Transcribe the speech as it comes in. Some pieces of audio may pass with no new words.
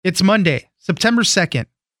It's Monday, September 2nd,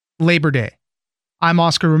 Labor Day. I'm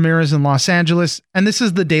Oscar Ramirez in Los Angeles, and this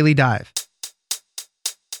is the Daily Dive.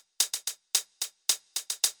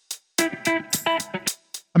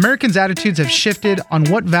 Americans' attitudes have shifted on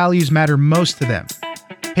what values matter most to them.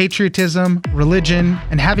 Patriotism, religion,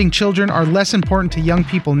 and having children are less important to young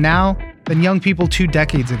people now than young people 2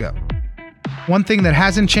 decades ago. One thing that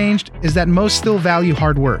hasn't changed is that most still value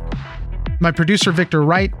hard work. My producer, Victor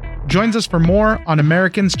Wright, joins us for more on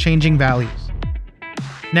Americans' changing values.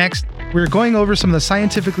 Next, we're going over some of the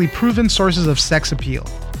scientifically proven sources of sex appeal.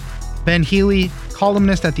 Ben Healy,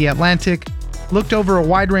 columnist at The Atlantic, looked over a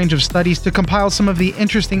wide range of studies to compile some of the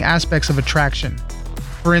interesting aspects of attraction.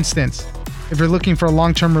 For instance, if you're looking for a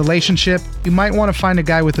long-term relationship, you might want to find a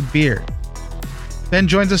guy with a beard. Ben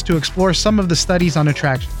joins us to explore some of the studies on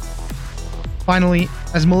attraction. Finally,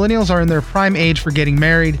 as millennials are in their prime age for getting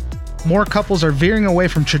married, more couples are veering away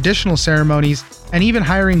from traditional ceremonies and even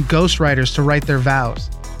hiring ghostwriters to write their vows.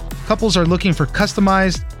 Couples are looking for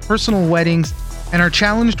customized, personal weddings and are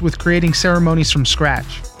challenged with creating ceremonies from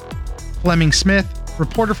scratch. Fleming Smith,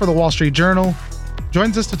 reporter for the Wall Street Journal,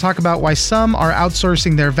 joins us to talk about why some are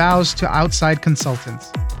outsourcing their vows to outside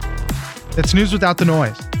consultants. That's news without the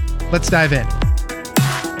noise. Let's dive in.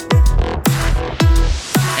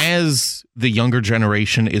 As the younger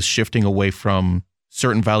generation is shifting away from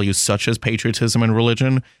certain values such as patriotism and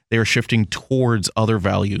religion, they are shifting towards other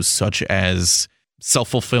values such as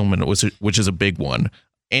self-fulfillment, which is a big one.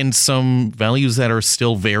 And some values that are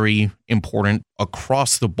still very important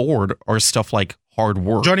across the board are stuff like hard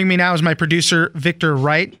work. Joining me now is my producer, Victor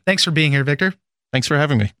Wright. Thanks for being here, Victor. Thanks for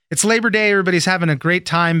having me. It's Labor Day. Everybody's having a great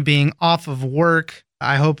time being off of work.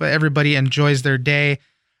 I hope everybody enjoys their day.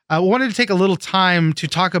 I wanted to take a little time to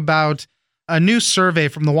talk about a new survey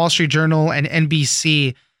from the Wall Street Journal and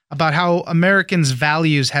NBC about how Americans'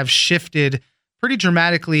 values have shifted pretty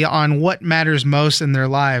dramatically on what matters most in their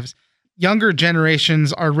lives. Younger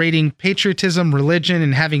generations are rating patriotism, religion,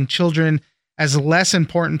 and having children as less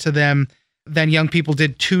important to them than young people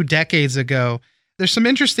did 2 decades ago. There's some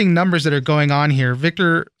interesting numbers that are going on here.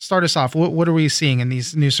 Victor, start us off. What are we seeing in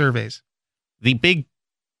these new surveys? The big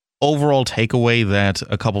overall takeaway that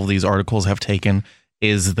a couple of these articles have taken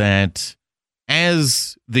is that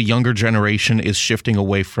as the younger generation is shifting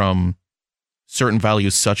away from certain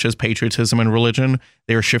values such as patriotism and religion,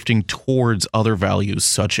 they are shifting towards other values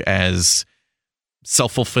such as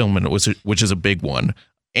self-fulfillment, which is a big one.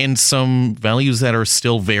 And some values that are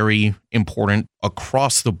still very important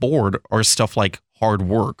across the board are stuff like hard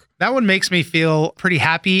work. That one makes me feel pretty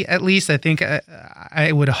happy, at least. I think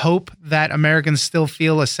I would hope that Americans still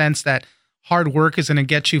feel a sense that hard work is going to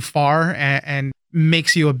get you far and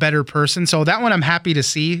makes you a better person. So that one I'm happy to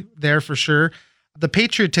see there for sure. The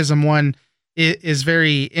patriotism one is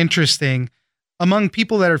very interesting. Among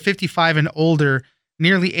people that are 55 and older,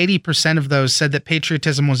 nearly 80% of those said that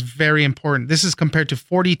patriotism was very important. This is compared to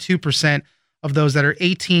 42% of those that are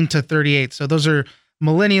 18 to 38. So those are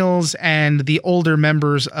millennials and the older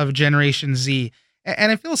members of Generation Z.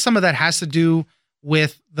 And I feel some of that has to do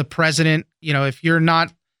with the president. You know, if you're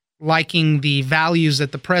not liking the values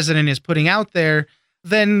that the president is putting out there,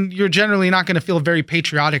 then you're generally not going to feel very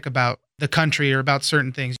patriotic about the country or about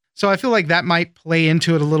certain things. So I feel like that might play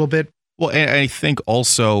into it a little bit. Well, and I think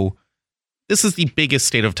also this is the biggest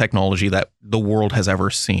state of technology that the world has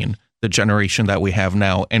ever seen, the generation that we have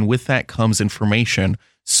now. And with that comes information.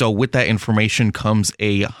 So with that information comes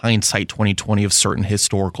a hindsight 2020 of certain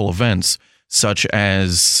historical events, such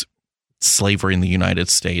as slavery in the United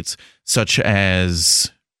States, such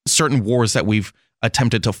as certain wars that we've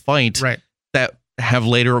attempted to fight, right, that have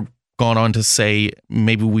later gone on to say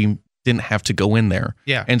maybe we didn't have to go in there.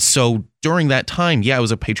 Yeah. And so during that time, it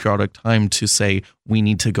was a patriotic time to say we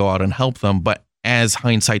need to go out and help them. But as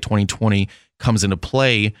hindsight 2020 comes into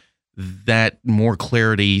play, that more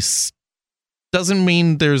clarity doesn't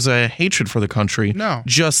mean there's a hatred for the country. No.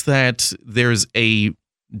 Just that there's a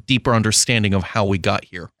deeper understanding of how we got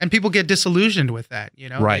here. And people get disillusioned with that, you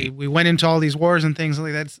know? Right. We went into all these wars and things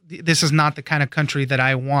like that. This is not the kind of country that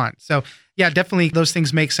I want. So yeah, definitely those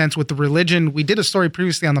things make sense with the religion. We did a story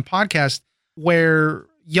previously on the podcast where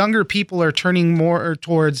younger people are turning more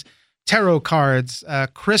towards tarot cards,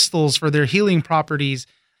 crystals for their healing properties,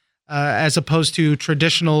 as opposed to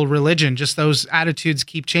traditional religion. Just those attitudes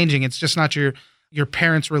keep changing. It's just not your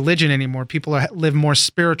parents' religion anymore. People live more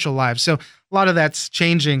spiritual lives. So a lot of that's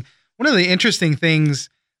changing. One of the interesting things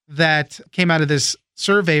that came out of this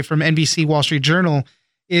survey from NBC Wall Street Journal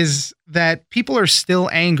is that people are still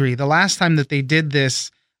angry. The last time that they did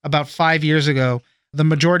this, about 5 years ago, the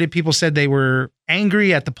majority of people said they were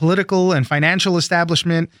angry at the political and financial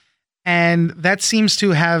establishment. And that seems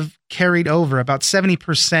to have carried over. About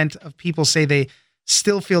 70% of people say they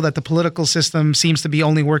still feel that the political system seems to be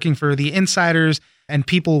only working for the insiders and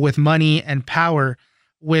people with money and power,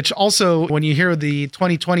 which also, when you hear the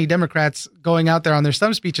 2020 Democrats going out there on their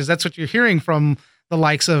stump speeches, that's what you're hearing from the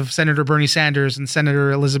likes of Senator Bernie Sanders and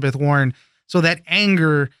Senator Elizabeth Warren. So that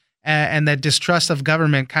anger and that distrust of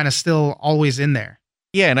government kind of still always in there.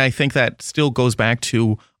 Yeah, and I think that still goes back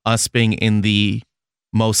to us being in the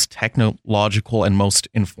most technological and most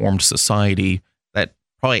informed society that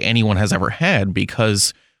probably anyone has ever had,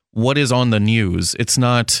 because what is on the news? It's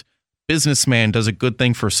not businessman does a good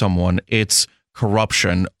thing for someone. It's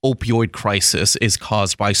corruption, opioid crisis is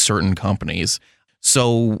caused by certain companies.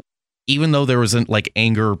 So even though there wasn't like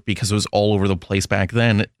anger because it was all over the place back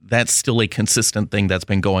then, that's still a consistent thing that's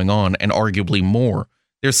been going on, and arguably more.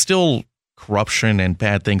 There's still corruption and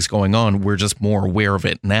bad things going on. We're just more aware of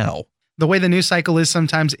it now. The way the news cycle is,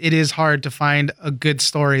 sometimes it is hard to find a good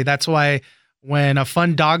story. That's why when a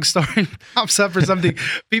fun dog story pops up or something,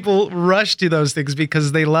 people rush to those things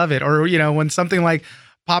because they love it. Or, when something like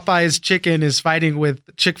Popeye's chicken is fighting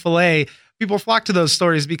with Chick-fil-A, people flock to those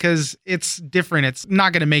stories because it's different. It's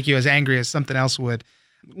not going to make you as angry as something else would.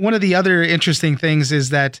 One of the other interesting things is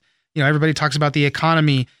that, everybody talks about the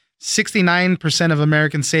economy. 69% of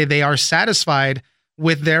Americans say they are satisfied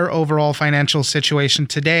with their overall financial situation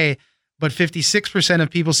today, but 56%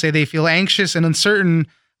 of people say they feel anxious and uncertain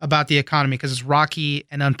about the economy because it's rocky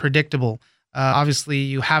and unpredictable. Obviously,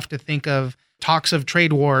 you have to think of talks of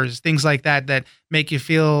trade wars, things like that make you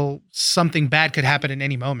feel something bad could happen at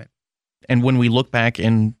any moment. And when we look back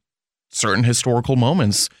in certain historical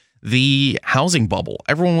moments, the housing bubble,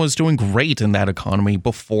 everyone was doing great in that economy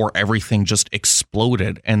before everything just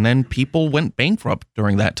exploded. And then people went bankrupt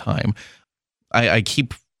during that time. I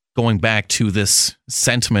keep going back to this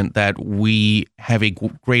sentiment that we have a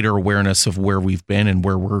greater awareness of where we've been and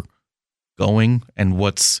where we're going and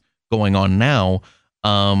what's going on now,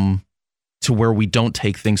 to where we don't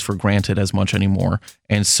take things for granted as much anymore.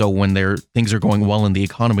 And so when things are going well in the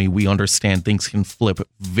economy, we understand things can flip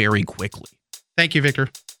very quickly. Thank you, Victor.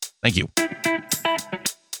 Thank you.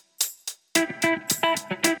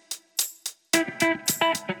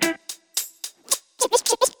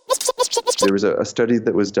 There was a study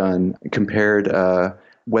that was done, compared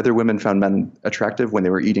whether women found men attractive when they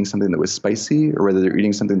were eating something that was spicy or whether they were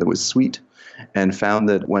eating something that was sweet, and found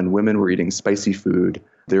that when women were eating spicy food,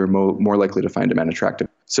 they were more likely to find a man attractive.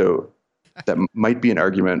 So that might be an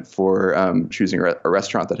argument for choosing a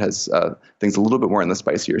restaurant that has things a little bit more on the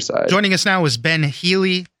spicier side. Joining us now is Ben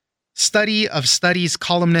Healy, Study of Studies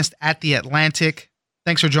columnist at The Atlantic.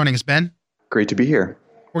 Thanks for joining us, Ben. Great to be here.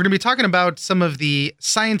 We're going to be talking about some of the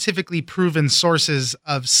scientifically proven sources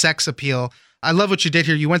of sex appeal. I love what you did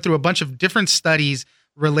here. You went through a bunch of different studies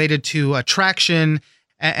related to attraction,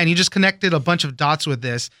 and you just connected a bunch of dots with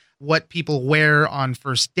this. What people wear on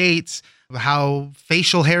first dates, how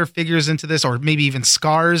facial hair figures into this, or maybe even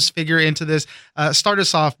scars figure into this. Start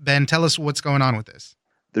us off, Ben. Tell us what's going on with this.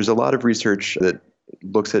 There's a lot of research that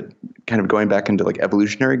looks at kind of going back into like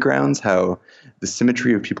evolutionary grounds, how the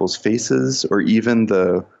symmetry of people's faces or even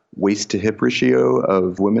the waist to hip ratio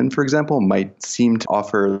of women, for example, might seem to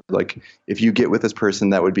offer, like, if you get with this person,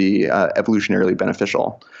 that would be evolutionarily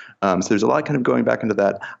beneficial. So there's a lot kind of going back into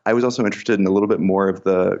that. I was also interested in a little bit more of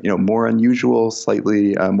the, more unusual,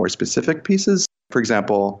 slightly more specific pieces. For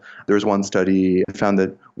example, there was one study that found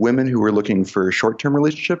that women who were looking for short-term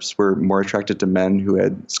relationships were more attracted to men who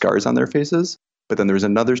had scars on their faces. But then there was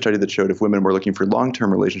another study that showed if women were looking for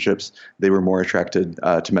long-term relationships, they were more attracted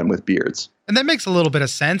to men with beards. And that makes a little bit of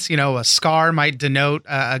sense. A scar might denote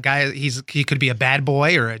a guy, he could be a bad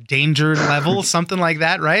boy or a danger level, something like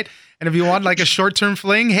that, right? And if you want like a short-term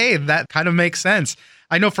fling, hey, that kind of makes sense.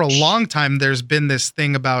 I know for a long time there's been this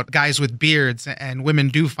thing about guys with beards, and women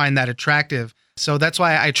do find that attractive. So that's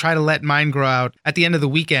why I try to let mine grow out. At the end of the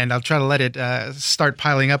weekend, I'll try to let it start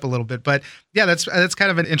piling up a little bit. But yeah, that's kind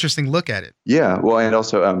of an interesting look at it. Yeah, well, and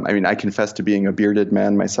also, I confess to being a bearded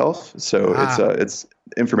man myself, so it's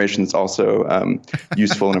information that's also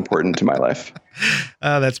useful and important to my life.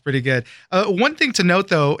 That's pretty good. One thing to note,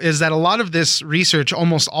 though, is that a lot of this research,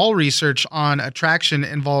 almost all research on attraction,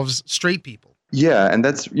 involves straight people. Yeah, and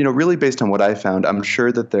that's, really based on what I found. I'm sure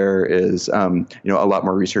that there is, a lot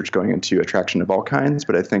more research going into attraction of all kinds.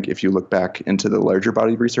 But I think if you look back into the larger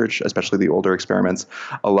body of research, especially the older experiments,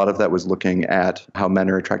 a lot of that was looking at how men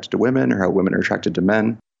are attracted to women or how women are attracted to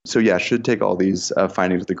men. So yeah, should take all these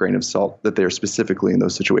findings with a grain of salt, that they're specifically in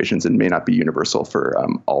those situations and may not be universal for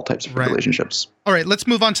all types of relationships. All right, let's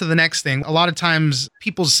move on to the next thing. A lot of times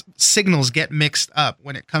people's signals get mixed up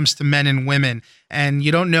when it comes to men and women, and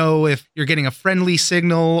you don't know if you're getting a friendly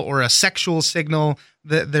signal or a sexual signal.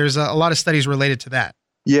 There's a lot of studies related to that.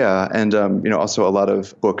 Yeah, and also a lot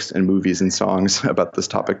of books and movies and songs about this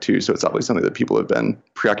topic too. So it's obviously something that people have been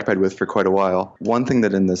preoccupied with for quite a while. One thing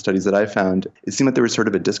that in the studies that I found, it seemed like there was sort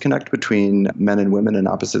of a disconnect between men and women in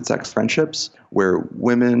opposite sex friendships, where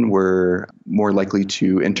women were more likely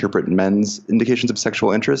to interpret men's indications of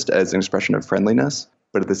sexual interest as an expression of friendliness.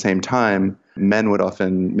 But at the same time, men would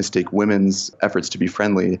often mistake women's efforts to be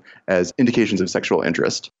friendly as indications of sexual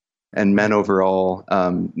interest. And men overall,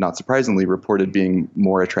 not surprisingly, reported being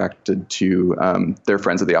more attracted to their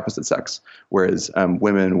friends of the opposite sex, whereas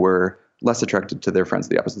women were less attracted to their friends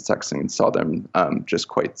of the opposite sex and saw them just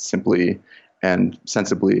quite simply and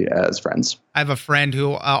sensibly as friends. I have a friend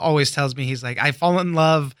who always tells me, he's like, I fall in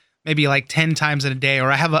love maybe like 10 times in a day, or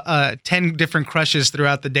I have 10 different crushes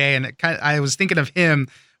throughout the day. And I was thinking of him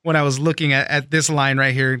when I was looking at this line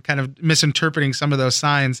right here, kind of misinterpreting some of those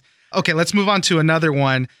signs. Okay, let's move on to another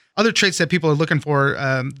one. Other traits that people are looking for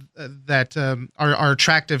that are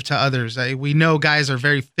attractive to others. We know guys are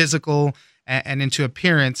very physical and into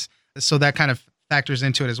appearance, so that kind of factors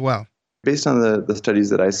into it as well. Based on the studies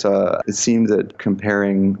that I saw, it seemed that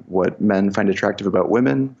comparing what men find attractive about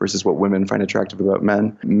women versus what women find attractive about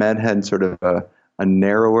men had sort of a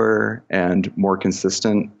narrower and more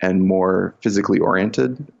consistent and more physically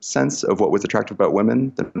oriented sense of what was attractive about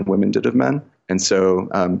women than women did of men. And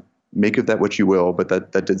so make of that what you will, but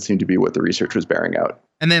that did seem to be what the research was bearing out.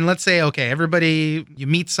 And then let's say, okay, everybody, you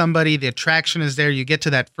meet somebody, the attraction is there, you get to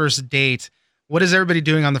that first date. What is everybody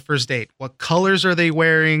doing on the first date? What colors are they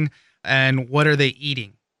wearing and what are they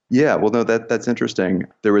eating? Yeah, well, no, that's interesting.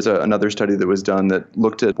 There was another study that was done that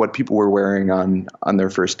looked at what people were wearing on their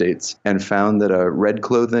first dates and found that red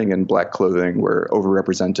clothing and black clothing were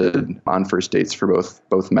overrepresented on first dates for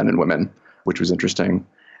both men and women, which was interesting.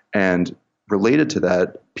 And related to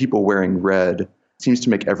that, people wearing red seems to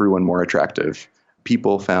make everyone more attractive.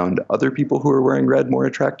 People found other people who were wearing red more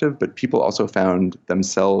attractive, but people also found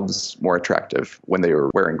themselves more attractive when they were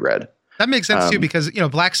wearing red. That makes sense too, because,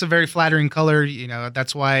 black's a very flattering color.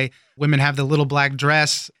 That's why women have the little black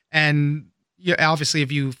dress. And obviously,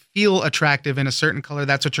 if you feel attractive in a certain color,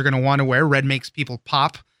 that's what you're going to want to wear. Red makes people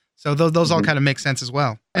pop. So those all kind of make sense as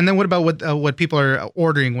well. And then what about what people are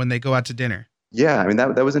ordering when they go out to dinner? Yeah, I mean,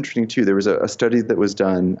 that was interesting too. There was a study that was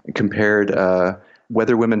done, compared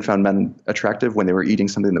whether women found men attractive when they were eating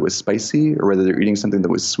something that was spicy or whether they were eating something that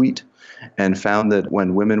was sweet, and found that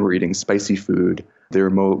when women were eating spicy food, they were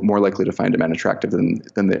more likely to find a man attractive than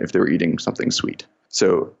if they were eating something sweet.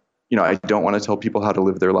 So, I don't want to tell people how to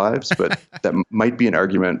live their lives, but that might be an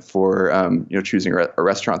argument for, choosing a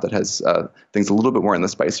restaurant that has things a little bit more on the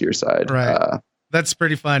spicier side. Right. That's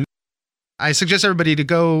pretty fun. I suggest everybody to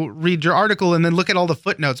go read your article and then look at all the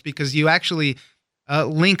footnotes, because you actually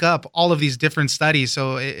link up all of these different studies.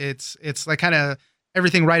 So it's like kind of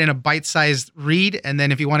everything right in a bite-sized read. And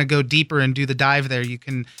then if you want to go deeper and do the dive there, you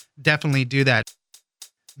can definitely do that.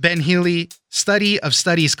 Ben Healy, Study of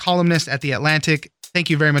Studies columnist at The Atlantic. Thank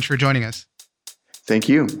you very much for joining us. Thank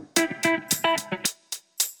you.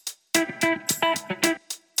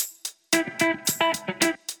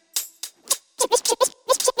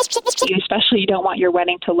 Especially, you don't want your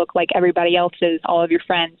wedding to look like everybody else's, all of your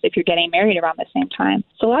friends, if you're getting married around the same time.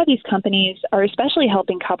 So a lot of these companies are especially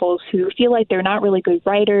helping couples who feel like they're not really good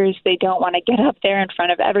writers. They don't want to get up there in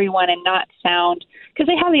front of everyone and not sound, because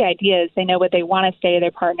they have the ideas. They know what they want to say to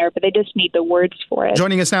their partner, but they just need the words for it.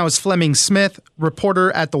 Joining us now is Fleming Smith,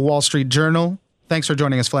 reporter at the Wall Street Journal. Thanks for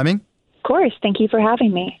joining us, Fleming. Of course. Thank you for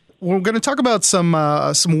having me. We're going to talk about some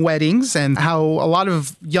weddings and how a lot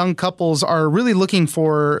of young couples are really looking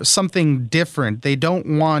for something different. They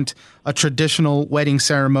don't want a traditional wedding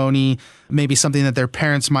ceremony, maybe something that their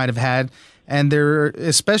parents might have had. And they're,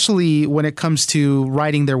 especially when it comes to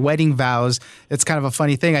writing their wedding vows, it's kind of a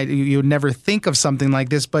funny thing. You would never think of something like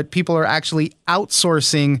this, but people are actually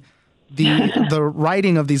outsourcing the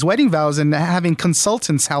writing of these wedding vows and having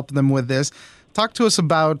consultants help them with this. Talk to us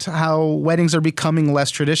about how weddings are becoming less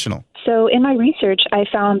traditional. So in my research, I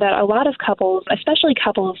found that a lot of couples, especially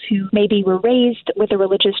couples who maybe were raised with a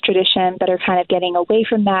religious tradition but are kind of getting away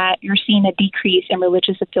from that, you're seeing a decrease in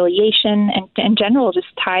religious affiliation and in general just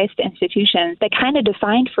ties to institutions that kind of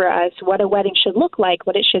defined for us what a wedding should look like,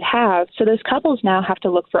 what it should have. So those couples now have to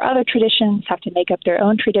look for other traditions, have to make up their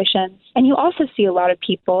own traditions. And you also see a lot of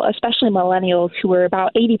people, especially millennials, who are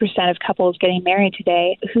about 80% of couples getting married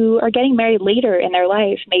today, who are getting married later in their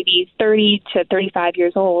life, maybe 30 to 35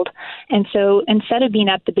 years old. And so instead of being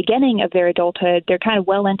at the beginning of their adulthood, they're kind of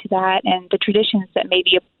well into that, and the traditions that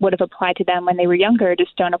maybe would have applied to them when they were younger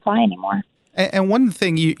just don't apply anymore. And one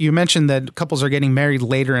thing you mentioned that couples are getting married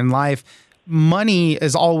later in life. Money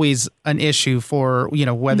is always an issue for,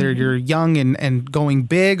 whether you're young and going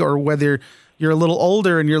big or whether you're a little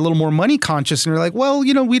older and you're a little more money conscious and you're like, well,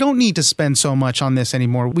 we don't need to spend so much on this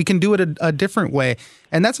anymore. We can do it a different way.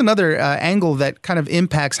 And that's another angle that kind of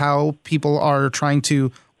impacts how people are trying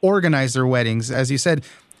to organize their weddings. As you said,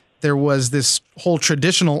 there was this whole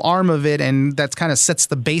traditional arm of it, and that kind of sets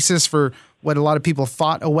the basis for what a lot of people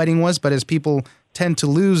thought a wedding was. But as people tend to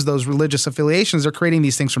lose those religious affiliations, they're creating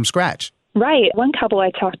these things from scratch. Right. One couple I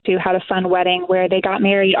talked to had a fun wedding where they got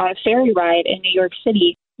married on a ferry ride in New York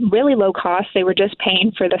City. Really low cost. They were just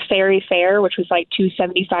paying for the ferry fare, which was like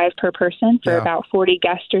 $275 per person for about 40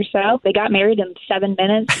 guests or so. They got married in 7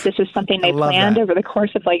 minutes. This was something they planned over the course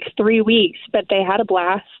of like 3 weeks, but they had a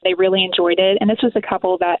blast. They really enjoyed it. And this was a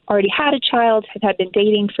couple that already had a child, had been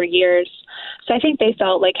dating for years. So I think they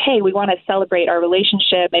felt like, hey, we want to celebrate our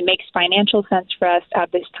relationship. It makes financial sense for us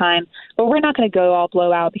at this time, but we're not going to go all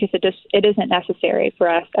blow out because it isn't necessary for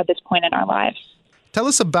us at this point in our lives. Tell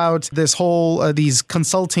us about this whole, these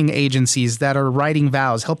consulting agencies that are writing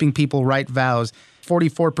vows, helping people write vows.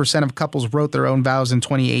 44% of couples wrote their own vows in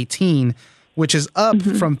 2018, which is up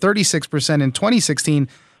from 36% in 2016.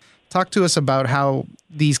 Talk to us about how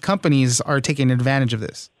these companies are taking advantage of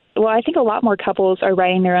this. Well, I think a lot more couples are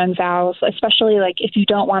writing their own vows, especially like if you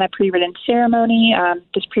don't want a pre-written ceremony,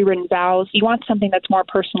 just pre-written vows. You want something that's more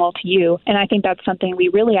personal to you. And I think that's something we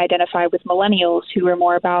really identify with millennials who are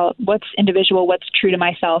more about what's individual, what's true to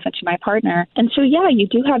myself and to my partner. And so, yeah, you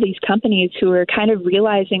do have these companies who are kind of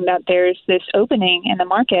realizing that there's this opening in the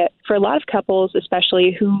market for a lot of couples,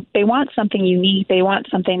 especially who they want something unique. They want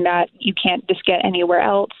something that you can't just get anywhere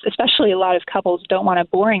else. Especially a lot of couples don't want a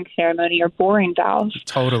boring ceremony or boring vows.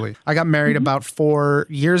 Totally. I got married about 4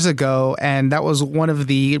 years ago, and that was one of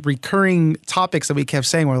the recurring topics that we kept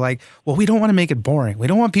saying. We're like, well, we don't want to make it boring. We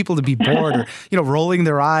don't want people to be bored or, rolling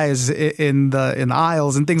their eyes in the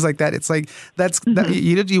aisles and things like that. It's like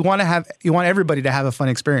you want everybody to have a fun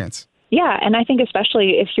experience. Yeah, and I think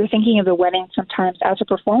especially if you're thinking of a wedding sometimes as a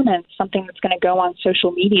performance, something that's going to go on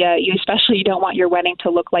social media, you don't want your wedding to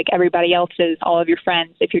look like everybody else's, all of your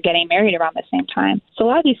friends, if you're getting married around the same time. So a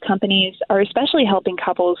lot of these companies are especially helping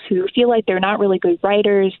couples who feel like they're not really good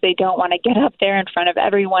writers. They don't want to get up there in front of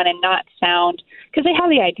everyone and not sound, because they have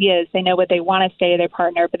the ideas, they know what they want to say to their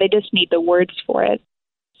partner, but they just need the words for it.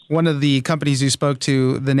 One of the companies you spoke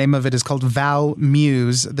to, the name of it is called Vow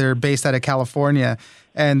Muse. They're based out of California.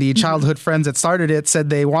 And the childhood friends that started it said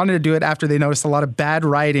they wanted to do it after they noticed a lot of bad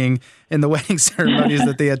writing in the wedding ceremonies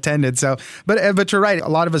that they attended. So, but you're right. A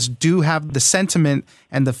lot of us do have the sentiment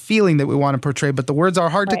and the feeling that we want to portray, but the words are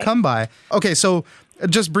hard to come by. Okay, so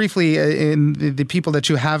just briefly, in the people that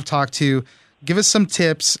you have talked to, give us some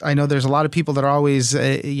tips. I know there's a lot of people that are always,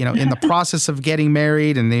 in the process of getting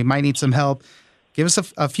married and they might need some help. Give us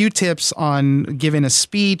a few tips on giving a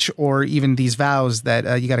speech or even these vows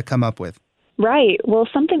that you got to come up with. Right. Well,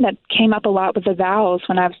 something that came up a lot with the vows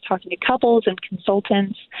when I was talking to couples and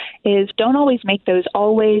consultants is don't always make those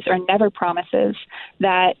always or never promises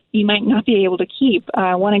that you might not be able to keep.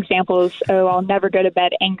 One example is, I'll never go to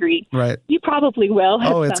bed angry. Right. You probably will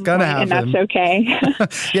at some point, and that's okay.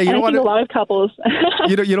 Yeah, you don't want a lot of couples.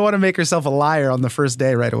 you don't want to make yourself a liar on the first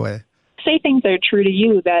day right away. Say things that are true to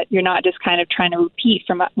you, that you're not just kind of trying to repeat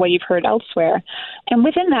from what you've heard elsewhere. And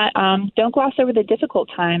within that, don't gloss over the difficult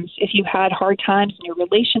times. If you've had hard times in your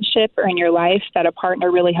relationship or in your life that a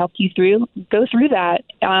partner really helped you through, go through that.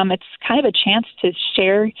 It's kind of a chance to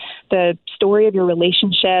share the story of your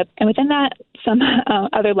relationship. And within that, some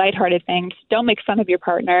other lighthearted things. Don't make fun of your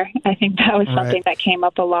partner. I think that was something that came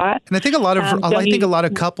up a lot. And I think a lot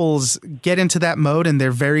of couples get into that mode and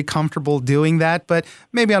they're very comfortable doing that. But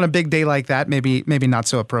maybe on a big day like that, maybe not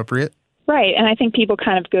so appropriate. Right. And I think people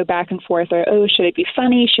kind of go back and forth or, oh, should it be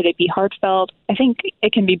funny? Should it be heartfelt? I think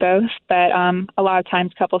it can be both. But a lot of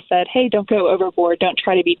times couples said, hey, don't go overboard. Don't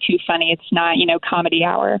try to be too funny. It's not, comedy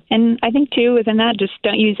hour. And I think, too, within that, just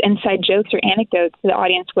don't use inside jokes or anecdotes the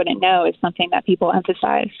audience wouldn't know is something that people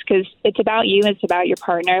emphasize. Because it's about you, it's about your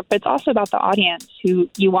partner, but it's also about the audience who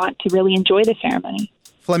you want to really enjoy the ceremony.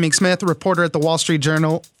 Fleming Smith, reporter at the Wall Street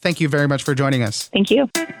Journal, thank you very much for joining us. Thank you.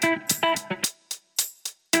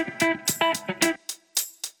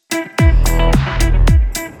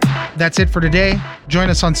 That's it for today. Join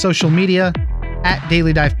us on social media at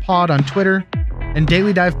Daily Dive Pod on Twitter and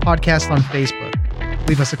Daily Dive Podcast on Facebook.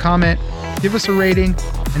 Leave us a comment, give us a rating,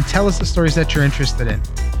 and tell us the stories that you're interested in.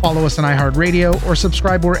 Follow us on iHeartRadio or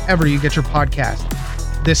subscribe wherever you get your podcast.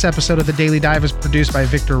 This episode of The Daily Dive is produced by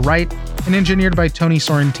Victor Wright and engineered by Tony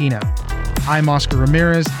Sorrentino. I'm Oscar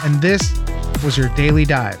Ramirez, and this was your Daily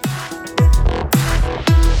Dive.